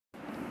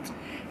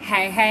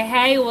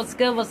Hey, what's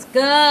good, what's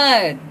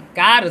good?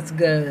 God is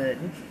good.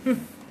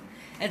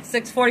 It's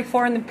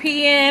 6:44 in the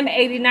PM,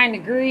 89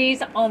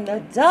 degrees on the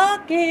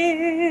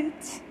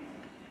docket.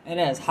 It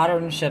is hotter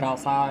than shit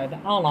outside.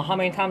 I don't know how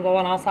many times I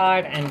went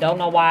outside and don't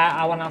know why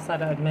I went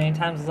outside as many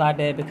times as I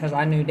did because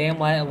I knew damn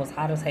well it was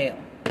hot as hell.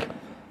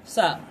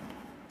 So,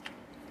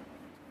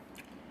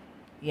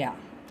 yeah,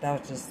 that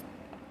was just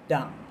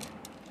dumb.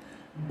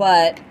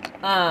 But,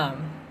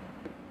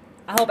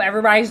 I hope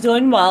everybody's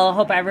doing well. I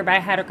hope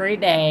everybody had a great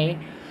day.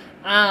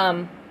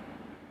 I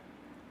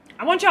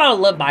want y'all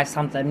to live by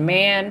something,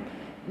 man.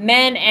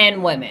 Men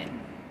and women.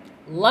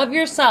 Love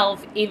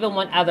yourself even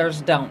when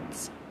others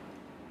don't.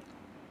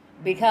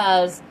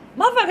 Because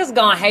motherfuckers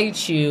gonna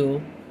hate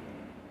you.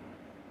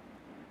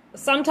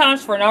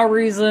 Sometimes for no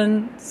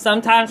reason.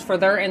 Sometimes for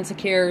their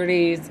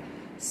insecurities.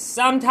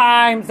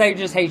 Sometimes they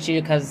just hate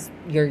you because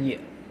you're you.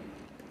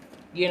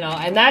 You know,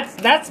 and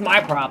that's my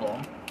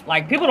problem.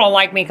 Like, people don't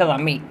like me because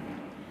I'm me.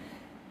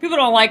 People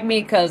don't like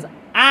me because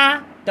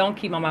I don't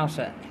keep my mouth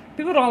shut.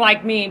 People don't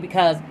like me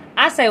because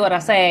I say what I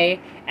say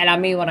and I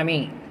mean what I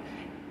mean.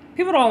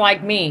 People don't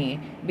like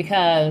me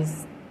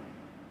because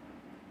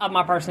of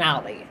my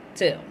personality,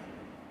 too.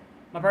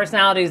 My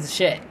personality is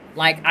shit.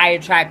 Like, I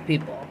attract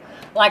people.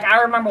 Like,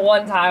 I remember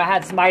one time I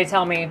had somebody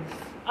tell me,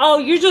 oh,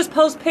 you just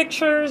post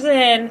pictures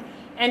and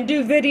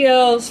do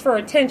videos for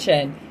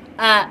attention.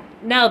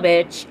 No,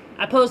 bitch.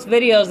 I post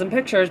videos and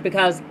pictures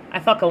because I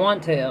fucking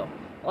want to.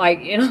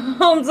 Like, you know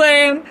what I'm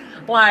saying?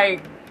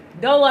 Like,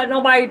 don't let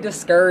nobody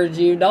discourage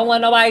you. Don't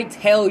let nobody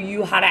tell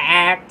you how to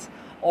act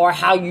or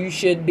how you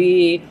should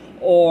be.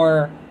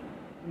 Or,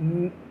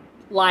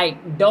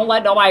 like, don't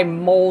let nobody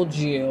mold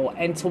you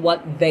into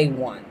what they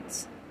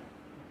want.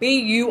 Be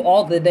you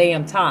all the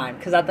damn time.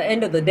 Because at the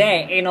end of the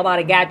day, ain't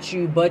nobody got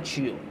you but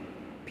you.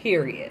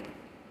 Period.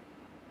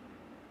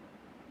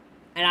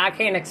 And I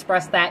can't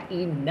express that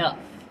enough.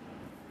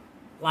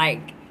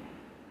 Like,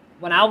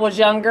 when I was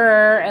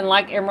younger and,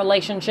 like, in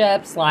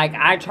relationships, like,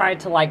 I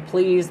tried to, like,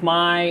 please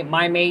my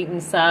mate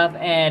and stuff.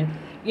 And,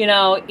 you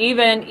know,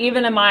 even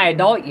in my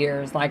adult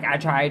years, like, I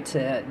tried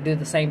to do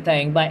the same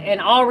thing. But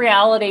in all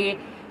reality,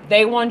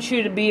 they want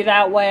you to be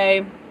that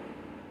way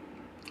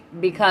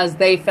because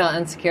they feel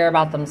insecure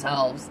about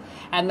themselves.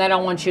 And they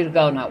don't want you to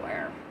go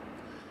nowhere.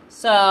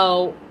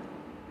 So,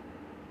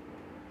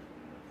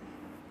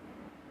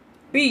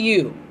 be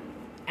you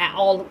at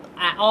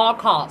all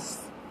costs.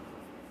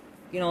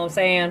 You know what I'm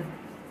saying?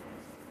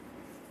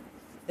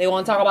 They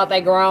want to talk about they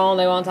grown.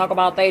 They want to talk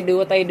about they do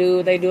what they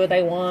do. They do what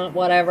they want.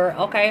 Whatever.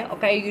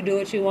 Okay. You do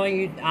what you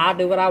want. I'll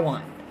do what I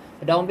want.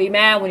 But don't be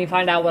mad when you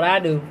find out what I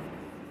do.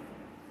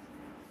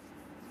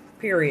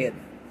 Period.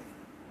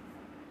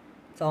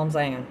 That's all I'm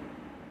saying.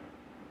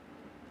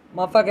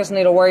 Motherfuckers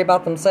need to worry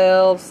about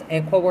themselves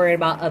and quit worrying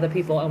about other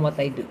people and what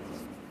they do.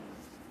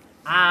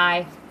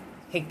 I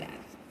hate that.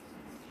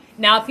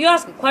 Now, if you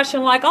ask a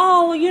question like,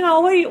 oh, you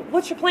know,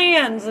 what's your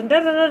plans? And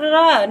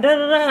da-da-da-da-da, and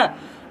da-da-da.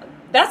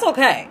 That's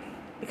okay.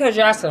 Because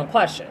you're asking a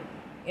question.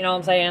 You know what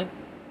I'm saying?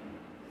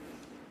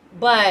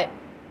 But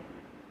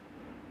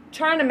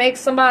trying to make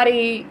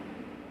somebody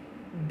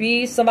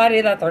be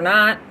somebody that they're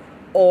not,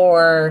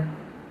 or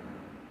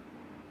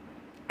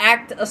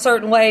act a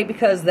certain way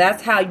because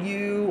that's how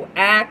you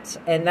act,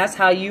 and that's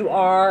how you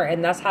are,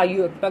 and that's how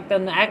you expect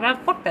them to act. Now,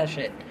 fuck that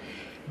shit.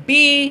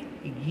 Be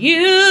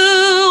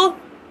you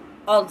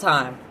all the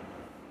time.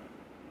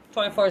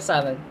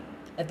 24/7.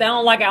 If they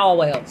don't like it, all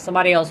will.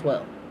 Somebody else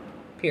will.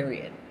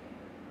 Period.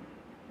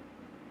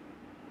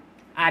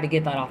 I had to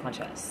get that off my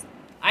chest.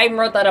 I even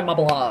wrote that in my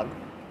blog.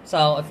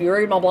 So if you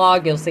read my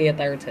blog, you'll see it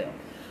there too.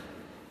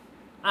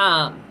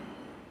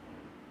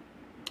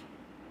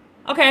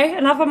 Okay,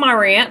 enough of my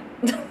rant.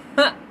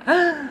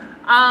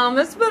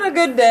 It's been a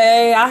good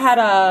day.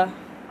 I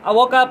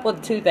woke up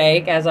with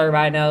toothache, as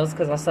everybody knows,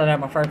 because I said it on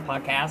my first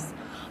podcast.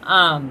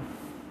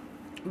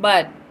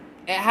 But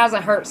it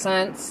hasn't hurt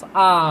since.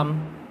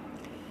 And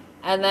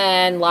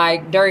then,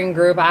 like, during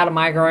group, I had a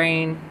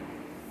migraine.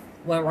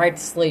 Went right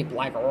to sleep,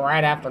 like,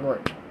 right after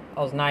group.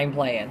 I was not even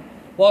playing.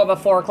 Woke up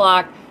at 4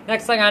 o'clock.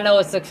 Next thing I know,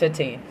 it's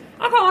 6:15.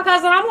 I call my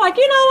cousin. I'm like,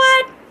 you know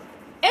what?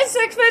 It's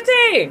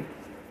 6:15.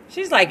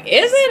 She's like,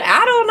 is it?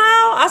 I don't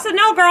know. I said,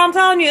 no, girl, I'm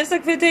telling you, it's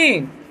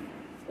 6:15.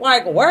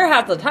 Like, where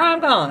has the time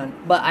gone?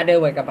 But I did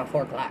wake up at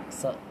 4 o'clock,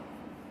 so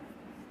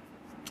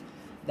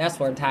that's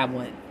where time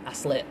went. I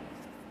slept.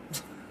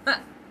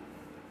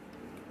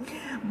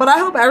 But I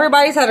hope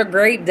everybody's had a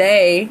great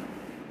day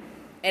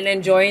and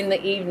enjoying the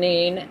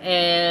evening.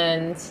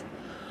 And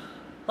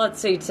let's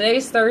see,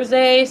 today's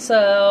Thursday,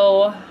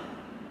 so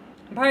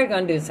I'm probably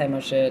gonna do the same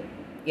old shit.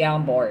 Yeah,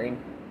 I'm boring.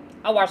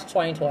 I watch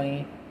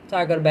 2020 till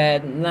I go to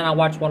bed, and then I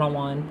watch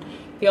 101.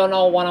 If you don't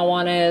know what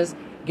 101 is,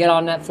 get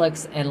on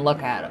Netflix and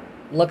look at it.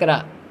 Look it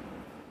up.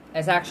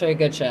 It's actually a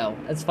good show.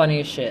 It's funny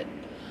as shit.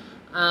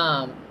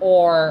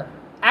 Or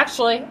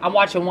actually, I'm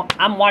watching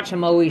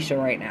Moesha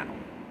right now.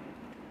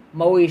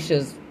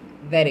 Moesha's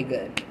very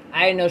good.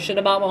 I didn't know shit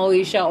about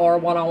Moesha or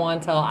 101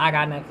 until I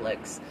got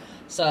Netflix.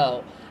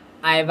 So,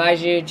 I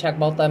advise you to check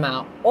both of them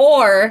out.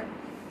 Or,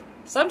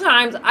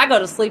 Sometimes I go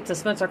to sleep to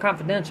Spencer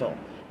Confidential.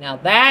 Now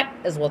that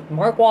is with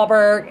Mark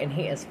Wahlberg, and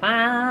he is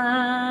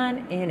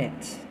fine in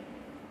it.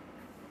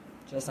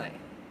 Just saying.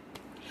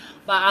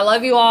 But I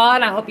love you all,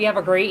 and I hope you have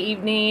a great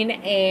evening,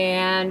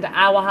 and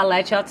I will holla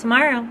at y'all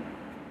tomorrow.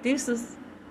 Deuces.